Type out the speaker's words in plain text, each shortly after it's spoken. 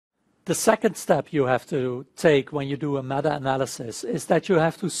The second step you have to take when you do a meta-analysis is that you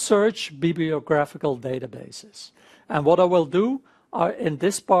have to search bibliographical databases. And what I will do in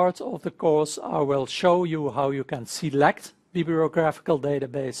this part of the course, I will show you how you can select bibliographical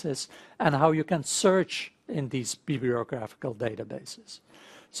databases and how you can search in these bibliographical databases.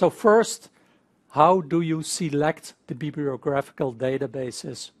 So first, how do you select the bibliographical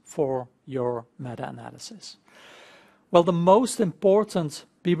databases for your meta-analysis? Well, the most important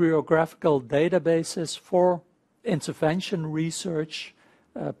bibliographical databases for intervention research,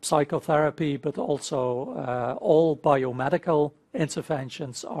 psychotherapy, but also all biomedical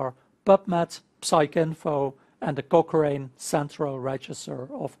interventions are PubMed, PsycInfo, and the Cochrane Central Register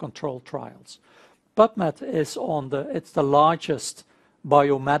of Controlled Trials. PubMed is it's the largest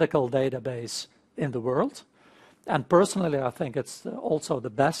biomedical database in the world. And personally, I think it's also the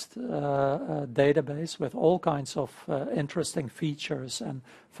best database with all kinds of interesting features and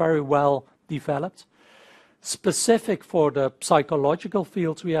very well developed. Specific for the psychological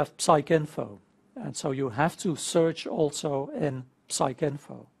fields, we have PsycInfo. And so you have to search also in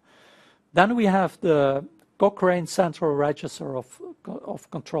PsycInfo. Then we have the Cochrane Central Register of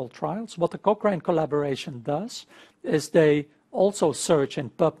Controlled Trials. What the Cochrane collaboration does is they also search in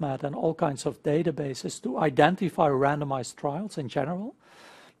PubMed and all kinds of databases to identify randomized trials in general.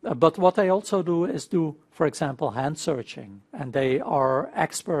 But what they also do is for example, hand searching. And they are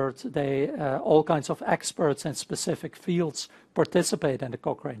experts, all kinds of experts in specific fields participate in the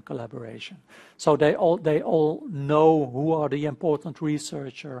Cochrane collaboration. So they all know who are the important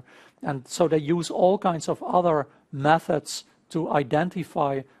researchers. And so they use all kinds of other methods to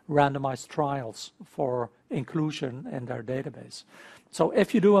identify randomized trials for inclusion in their database. So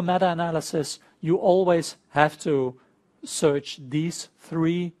if you do a meta-analysis, you always have to search these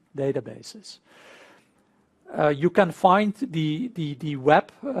three databases. You can find the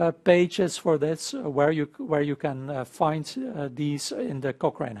web pages for this where you can find these in the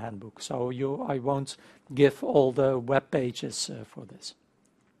Cochrane handbook. So I won't give all the web pages for this.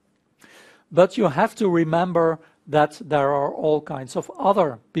 But you have to remember that there are all kinds of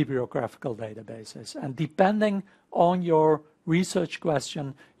other bibliographical databases. And depending on your research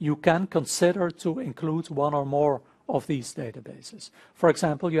question, you can consider to include one or more of these databases. For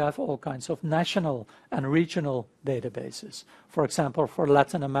example, you have all kinds of national and regional databases. For example, for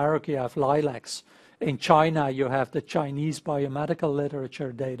Latin America, you have LILACs. In China, you have the Chinese biomedical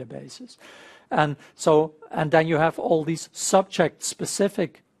literature databases. And then you have all these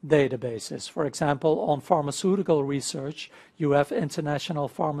subject-specific databases. For example, on pharmaceutical research, you have international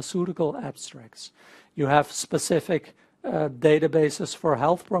pharmaceutical abstracts. You have specific databases for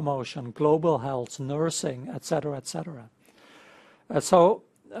health promotion, global health, nursing, etc., etc.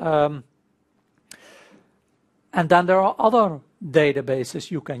 And then there are other databases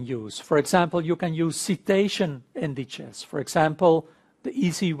you can use. For example, you can use citation indices. For example, the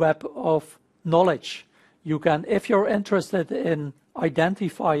Easy Web of Knowledge. You can, if you're interested in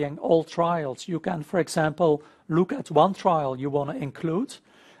identifying all trials, you can, for example, look at one trial you want to include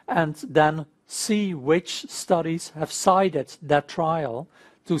and then see which studies have cited that trial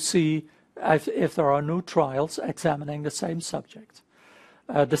to see if there are new trials examining the same subject.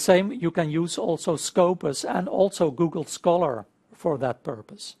 The same, you can use also Scopus and also Google Scholar for that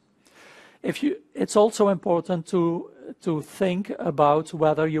purpose. It's also important to think about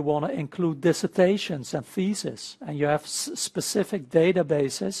whether you want to include dissertations and theses, and you have specific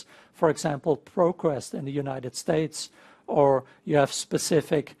databases, for example, ProQuest in the United States, or you have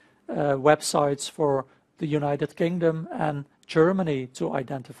specific websites for the United Kingdom and Germany to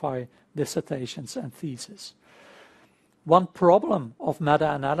identify dissertations and theses. One problem of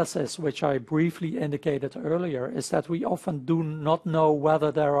meta-analysis, which I briefly indicated earlier, is that we often do not know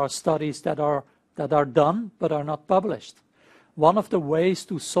whether there are studies that are done but are not published. One of the ways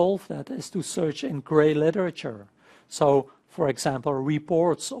to solve that is to search in gray literature. So, for example,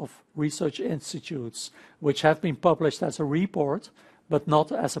 reports of research institutes which have been published as a report but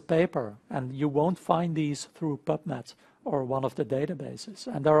not as a paper. And you won't find these through PubMed or one of the databases.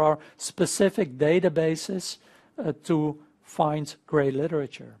 And there are specific databases to find gray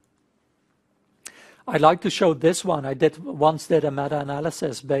literature. I'd like to show this one. I once did a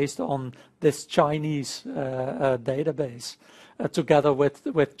meta-analysis based on this Chinese database together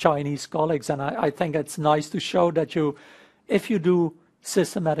with Chinese colleagues. And I think it's nice to show that if you do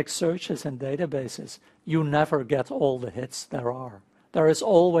systematic searches in databases, you never get all the hits there are. There is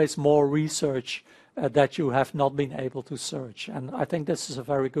always more research that you have not been able to search. And I think this is a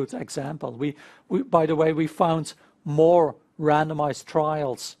very good example. By the way, we found more randomized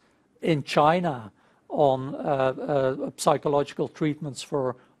trials in China on psychological treatments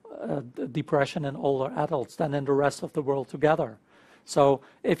for depression in older adults than in the rest of the world together. So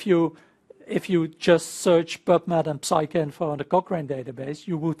if you just search PubMed and PsycInfo in the Cochrane database,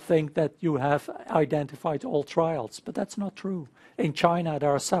 you would think that you have identified all trials, but that's not true. In China,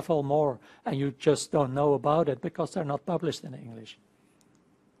 there are several more, and you just don't know about it because they're not published in English.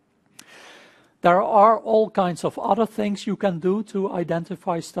 There are all kinds of other things you can do to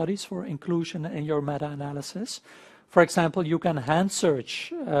identify studies for inclusion in your meta-analysis. For example, you can hand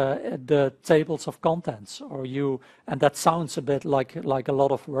search the tables of contents, and that sounds a bit like a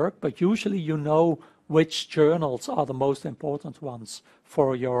lot of work, but usually you know which journals are the most important ones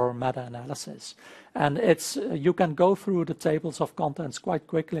for your meta-analysis. And you can go through the tables of contents quite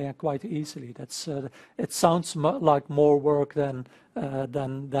quickly and quite easily. It sounds like more work than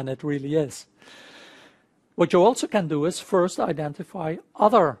it really is. What you also can do is first identify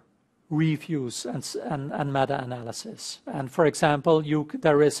other reviews and meta-analysis. And for example,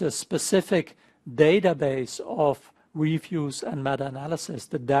 there is a specific database of reviews and meta-analysis,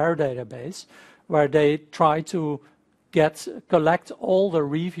 the DARE database, where they try to collect all the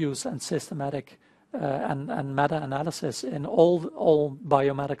reviews and systematic and meta-analysis in all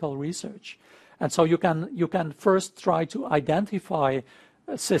biomedical research. And so you can first try to identify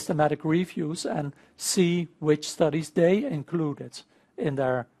systematic reviews and see which studies they included in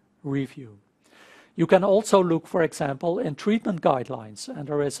their review. You can also look, for example, in treatment guidelines, and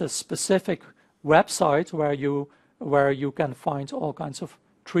there is a specific website where you can find all kinds of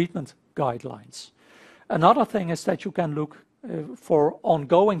treatment guidelines. Another thing is that you can look for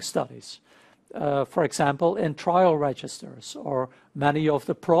ongoing studies. For example, in trial registers, or many of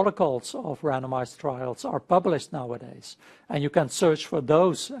the protocols of randomized trials are published nowadays. And you can search for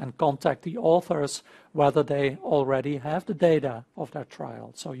those and contact the authors whether they already have the data of their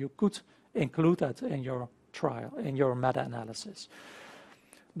trial. So you could include that in your trial, in your meta-analysis.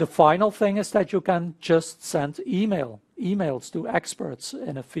 The final thing is that you can just send emails to experts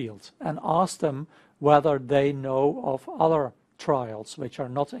in a field and ask them whether they know of other trials which are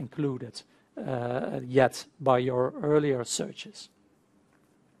not included yet by your earlier searches.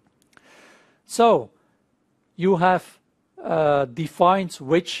 So you have defined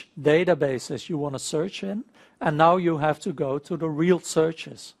which databases you want to search in, and now you have to go to the real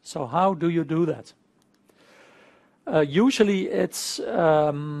searches. So how do you do that? Usually it's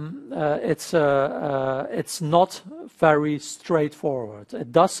not very straightforward.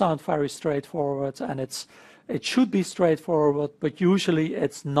 It does sound very straightforward, and it should be straightforward, but usually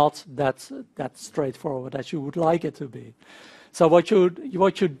it's not that straightforward as you would like it to be. So what you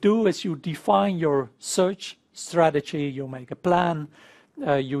do is you define your search strategy, you make a plan,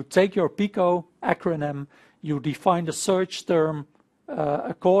 you take your PICO acronym, you define the search term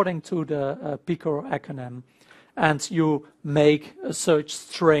according to the PICO acronym, and you make a search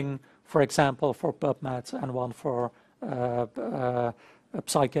string, for example, for PubMed, and one for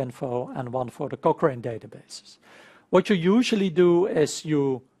PsycInfo, and one for the Cochrane databases. What you usually do is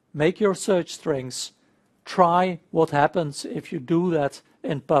you make your search strings, try what happens if you do that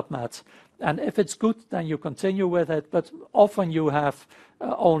in PubMed, and if it's good, then you continue with it, but often you have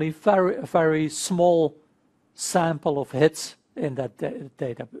only a very small sample of hits in that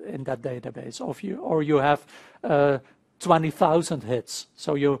database, or you have 20,000 hits.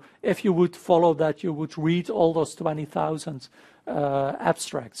 So if you would follow that, you would read all those 20,000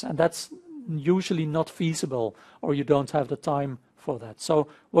 abstracts, and that's usually not feasible, or you don't have the time for that. So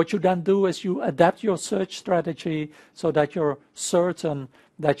what you then do is you adapt your search strategy so that you're certain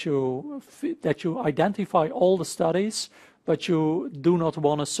that you identify all the studies, but you do not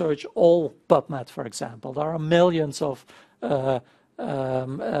want to search all PubMed, for example. There are millions of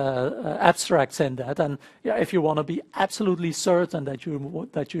abstracts in that, and if you want to be absolutely certain that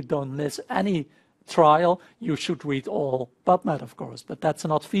you don't miss any trial, you should read all PubMed, of course, but that's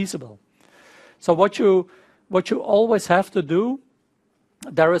not feasible. So what you always have to do,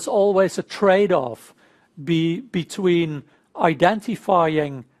 there is always a trade-off between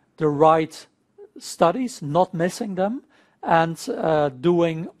identifying the right studies, not missing them, and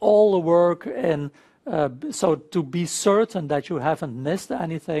doing all the work so to be certain that you haven't missed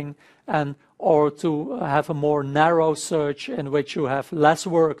anything, or to have a more narrow search in which you have less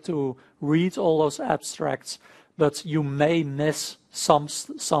work to read all those abstracts, but you may miss some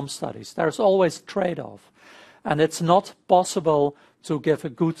studies. There's always a trade-off, and it's not possible to give a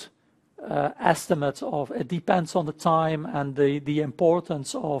good estimate of. It depends on the time and the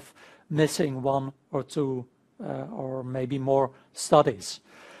importance of missing one or two or maybe more studies.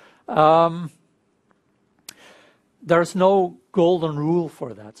 There's no golden rule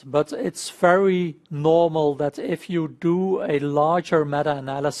for that, but it's very normal that if you do a larger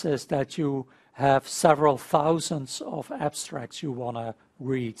meta-analysis that you have several thousands of abstracts you want to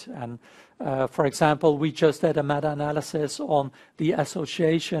read. And for example, we just did a meta-analysis on the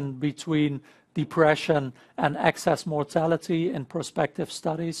association between depression and excess mortality in prospective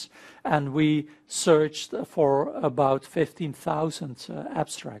studies, and we searched for about 15,000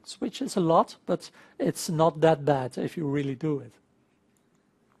 abstracts, which is a lot, but it's not that bad if you really do it.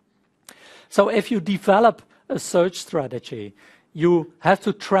 So if you develop a search strategy, you have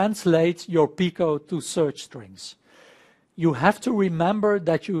to translate your PICO to search strings. You have to remember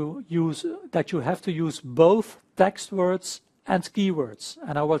that you have to use both text words and keywords,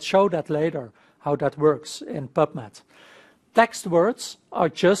 and I will show that later how that works in PubMed. Text words are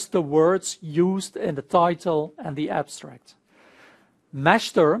just the words used in the title and the abstract.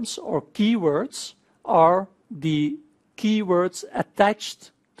 Mesh terms or keywords are the keywords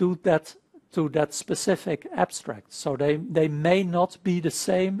attached to that specific abstract. So they may not be the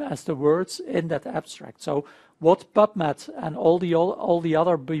same as the words in that abstract. So what PubMed and all the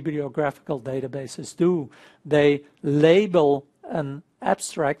other bibliographical databases do, they label an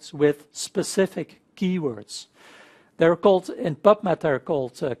abstract with specific keywords. They're called, in PubMed, they're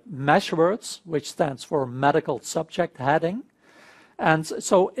called mesh words, which stands for medical subject heading. And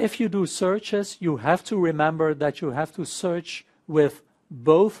so if you do searches, you have to remember that you have to search with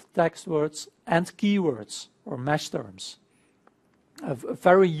both text words and keywords or mesh terms. A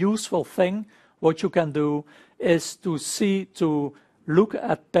very useful thing, what you can do is to look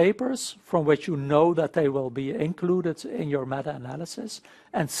at papers from which you know that they will be included in your meta-analysis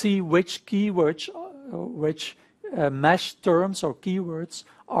and see which keywords, which mesh terms or keywords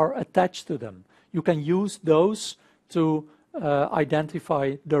are attached to them. You can use those to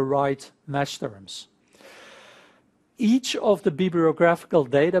identify the right mesh terms. Each of the bibliographical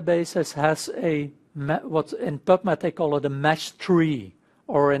databases has what in PubMed they call it a mesh tree,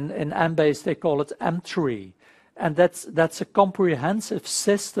 or in Embase they call it M-tree. And that's a comprehensive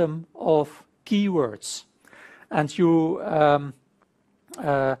system of keywords. And you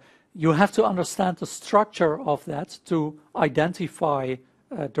have to understand the structure of that to identify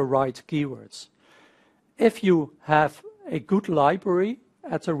the right keywords. If you have a good library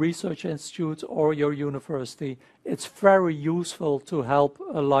at a research institute or your university, it's very useful to help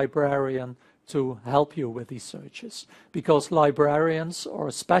a librarian to help you with these searches, because librarians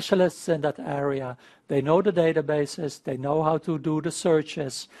or specialists in that area, they know the databases, they know how to do the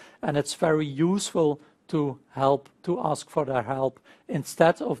searches, and it's very useful to ask for their help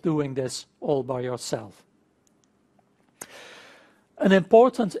instead of doing this all by yourself. An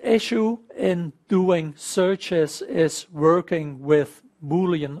important issue in doing searches is working with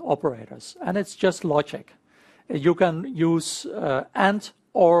Boolean operators, and it's just logic. You can use and,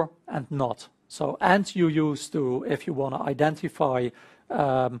 or, and not. So and you use to, if you want to identify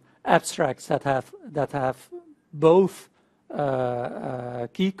abstracts that have both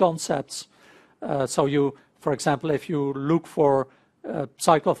key concepts. So you, for example, if you look for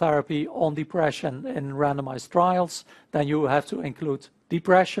psychotherapy on depression in randomized trials, then you have to include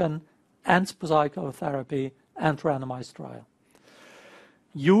depression and psychotherapy and randomized trial.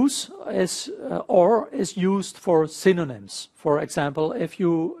 Use is or is used for synonyms. For example, if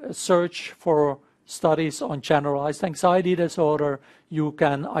you search for studies on generalized anxiety disorder, you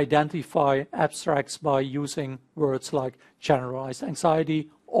can identify abstracts by using words like generalized anxiety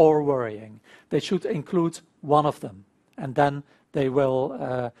or worrying. They should include one of them, and then they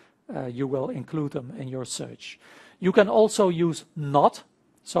will you will include them in your search. You can also use not,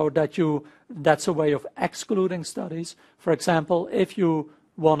 so that that's a way of excluding studies. For example, if you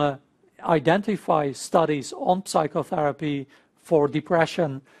want to identify studies on psychotherapy for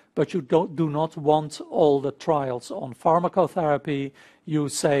depression, but you do not want all the trials on pharmacotherapy, you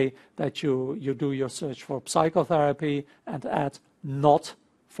say that you do your search for psychotherapy and add not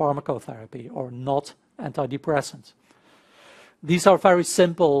pharmacotherapy or not antidepressant. These are very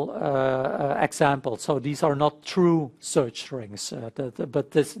simple examples, so these are not true search strings,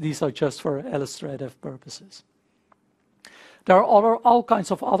 but these are just for illustrative purposes. There are all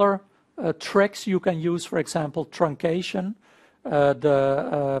kinds of other tricks you can use, for example, truncation.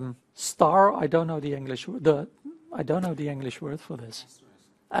 The star, I don't know the English word for this.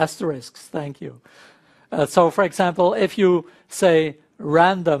 Asterisks, thank you. So, for example, if you say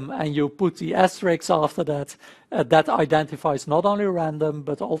random and you put the asterisks after that, that identifies not only random,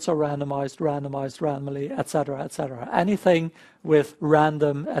 but also randomized, randomly, etc., etc. Anything with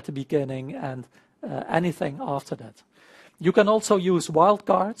random at the beginning and anything after that. You can also use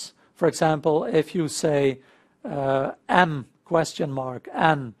wildcards. For example, if you say M question mark,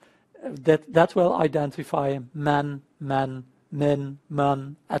 N, that will identify men, men, min,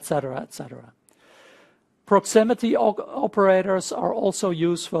 mun, etc., etc. Proximity operators are also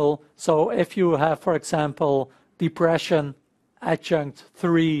useful. So if you have, for example, depression adjunct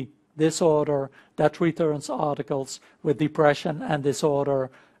 3 disorder, that returns articles with depression and disorder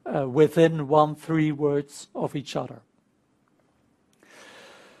within 1-3 words of each other.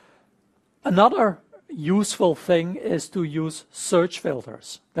 Another useful thing is to use search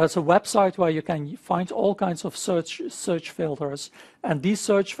filters. There's a website where you can find all kinds of search filters, and these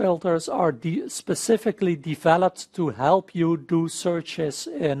search filters are specifically developed to help you do searches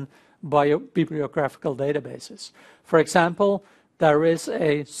in bibliographical databases. For example, there is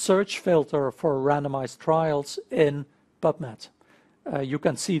a search filter for randomized trials in PubMed. You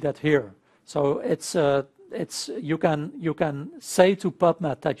can see that here. So you can say to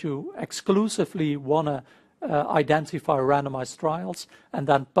PubMed that you exclusively want to identify randomized trials, and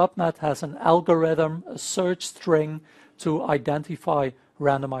then PubMed has an algorithm, a search string to identify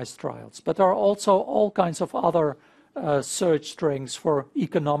randomized trials. But there are also all kinds of other search strings for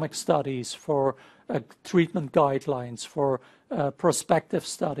economic studies, for treatment guidelines, for prospective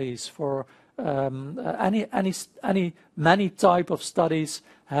studies, for many type of studies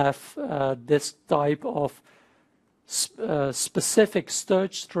have this type of specific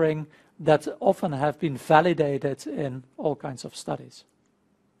search string that often have been validated in all kinds of studies.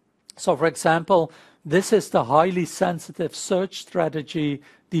 So for example, this is the highly sensitive search strategy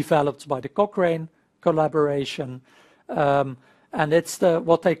developed by the Cochrane collaboration, and it's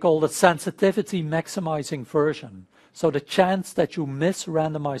what they call the sensitivity maximizing version. So the chance that you miss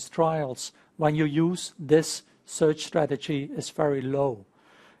randomized trials when you use this search strategy is very low.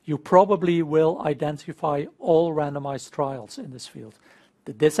 You probably will identify all randomized trials in this field.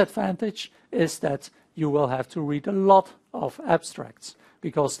 The disadvantage is that you will have to read a lot of abstracts,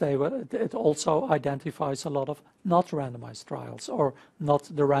 because it also identifies a lot of not randomized trials, or not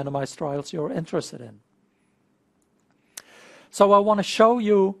the randomized trials you're interested in. So I want to show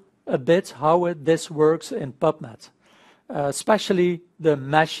you a bit how this works in PubMed, especially the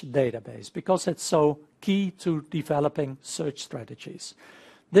MeSH database, because it's so key to developing search strategies.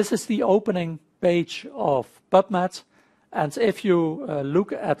 This is the opening page of PubMed, and if you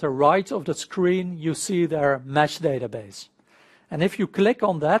look at the right of the screen, you see their MeSH database. And if you click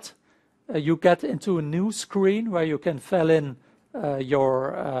on that, you get into a new screen where you can fill in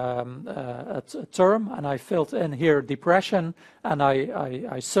your term, and I filled in here depression, and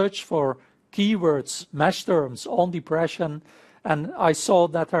I searched for keywords, MeSH terms on depression, and I saw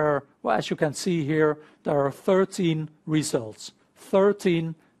that there are, well, as you can see here, there are 13 results,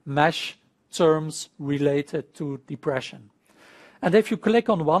 13 MeSH terms related to depression. And if you click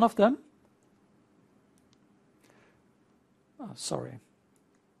on one of them,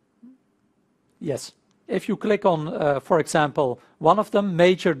 yes, if you click on, for example, one of them,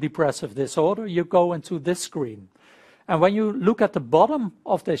 major depressive disorder, you go into this screen. And when you look at the bottom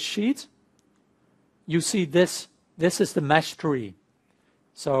of this sheet, you see this is the MeSH tree.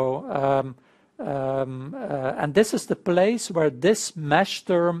 So, and this is the place where this MeSH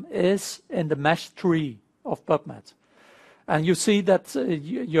term is in the MeSH tree of PubMed. And you see that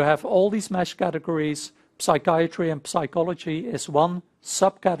you have all these MeSH categories. Psychiatry and psychology is one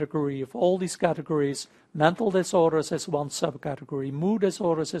subcategory of all these categories. Mental disorders is one subcategory. Mood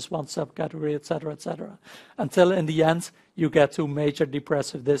disorders is one subcategory, etc., etc. Until in the end, you get to major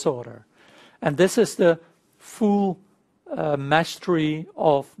depressive disorder. And this is the full MeSH tree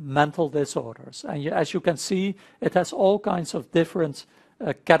of mental disorders. And as you can see, it has all kinds of different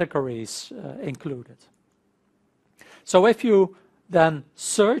categories included. So if you then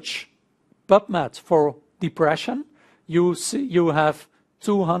search PubMed for depression, you have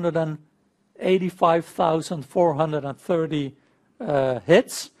 285,430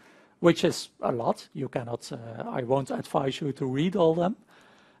 hits, which is a lot. You cannot, I won't advise you to read all them.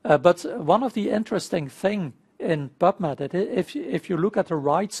 But one of the interesting things in PubMed, if you look at the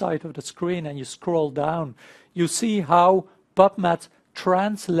right side of the screen and you scroll down, you see how PubMed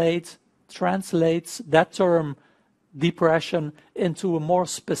translates that term depression into a more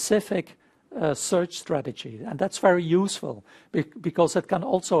specific search strategy. And that's very useful because it can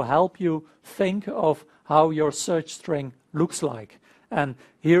also help you think of how your search string looks like. And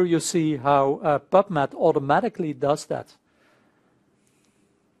here you see how PubMed automatically does that.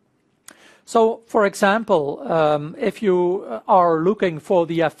 So, for example, if you are looking for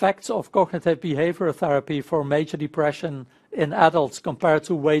the effects of cognitive behavioral therapy for major depression in adults compared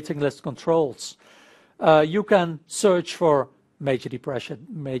to waiting list controls, you can search for major depression,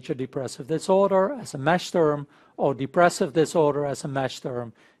 major depressive disorder as a MeSH term, or depressive disorder as a mesh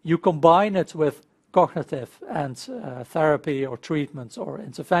term. You combine it with cognitive and therapy or treatment or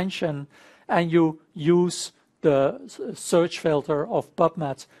intervention, and you use the search filter of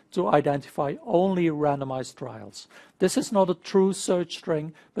PubMed to identify only randomized trials. This is not a true search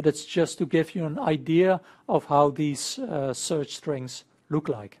string, but it's just to give you an idea of how these search strings look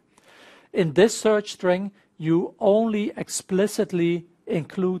like. In this search string, you only explicitly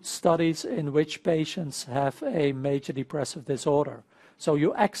include studies in which patients have a major depressive disorder. So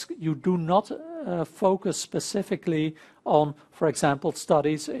you do not focus specifically on, for example,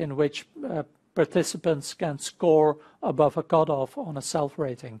 studies in which participants can score above a cutoff on a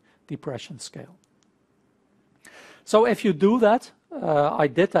self-rating depression scale. So if you do that, I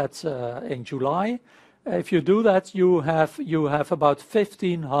did that in July. If you do that, you have about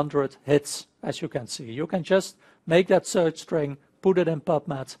 1,500 hits, as you can see. You can just make that search string, put it in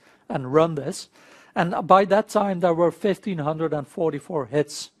PubMed, and run this. And by that time, there were 1,544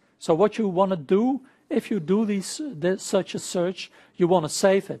 hits. So what you want to do, if you do such a search, you want to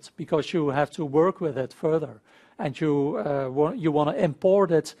save it because you have to work with it further. And you want to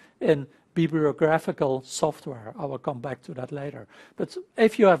import it in bibliographical software. I will come back to that later. But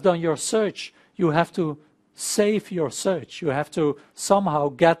if you have done your search, you have to save your search. You have to somehow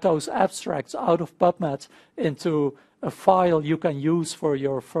get those abstracts out of PubMed into a file you can use for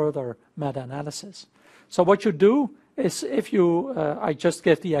your further meta-analysis. So what you do is, if you, I just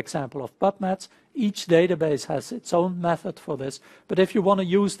give the example of PubMed. Each database has its own method for this. But if you want to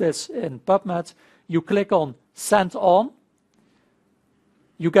use this in PubMed, you click on Send On.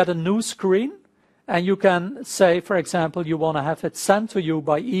 You get a new screen, and you can say, for example, you want to have it sent to you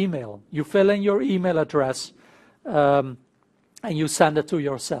by email. You fill in your email address, and you send it to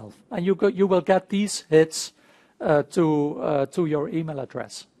yourself. And you will get these hits to your email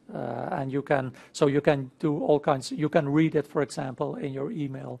address. And you can do all kinds. You can read it, for example, in your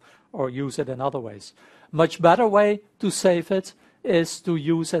email or use it in other ways. Much better way to save it is to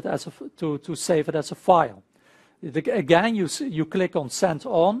use it as to save it as a file. Again, you click on Send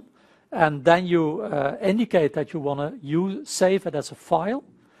On, and then you indicate that you want to save it as a file.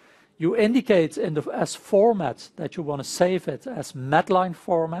 You indicate as format that you want to save it as Medline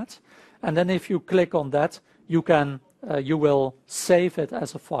format, and then if you click on that, you will save it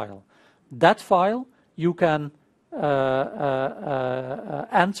as a file. That file you can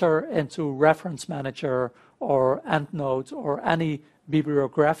enter into Reference Manager or EndNote or any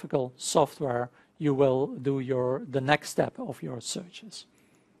bibliographical software you will do the next step of your searches.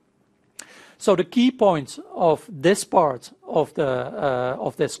 So the key point of this part of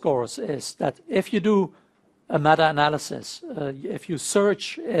this course is that if you do a meta-analysis, if you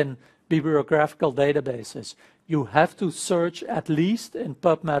search in bibliographical databases, you have to search at least in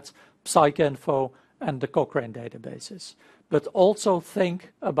PubMed, PsycInfo, and the Cochrane databases. But also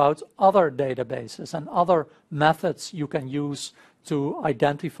think about other databases and other methods you can use to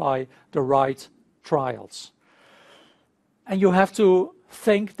identify the right trials. And you have to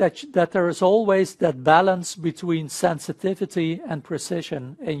think that there is always that balance between sensitivity and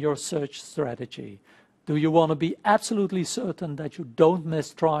precision in your search strategy. Do you want to be absolutely certain that you don't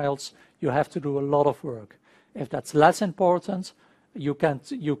miss trials? You have to do a lot of work. If that's less important, you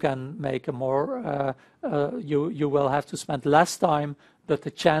can make a more, you will have to spend less time, but the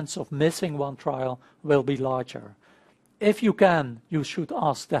chance of missing one trial will be larger. If you can, you should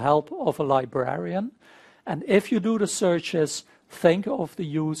ask the help of a librarian. And if you do the searches, think of the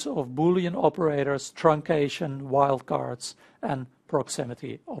use of Boolean operators, truncation, wildcards, and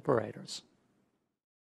proximity operators.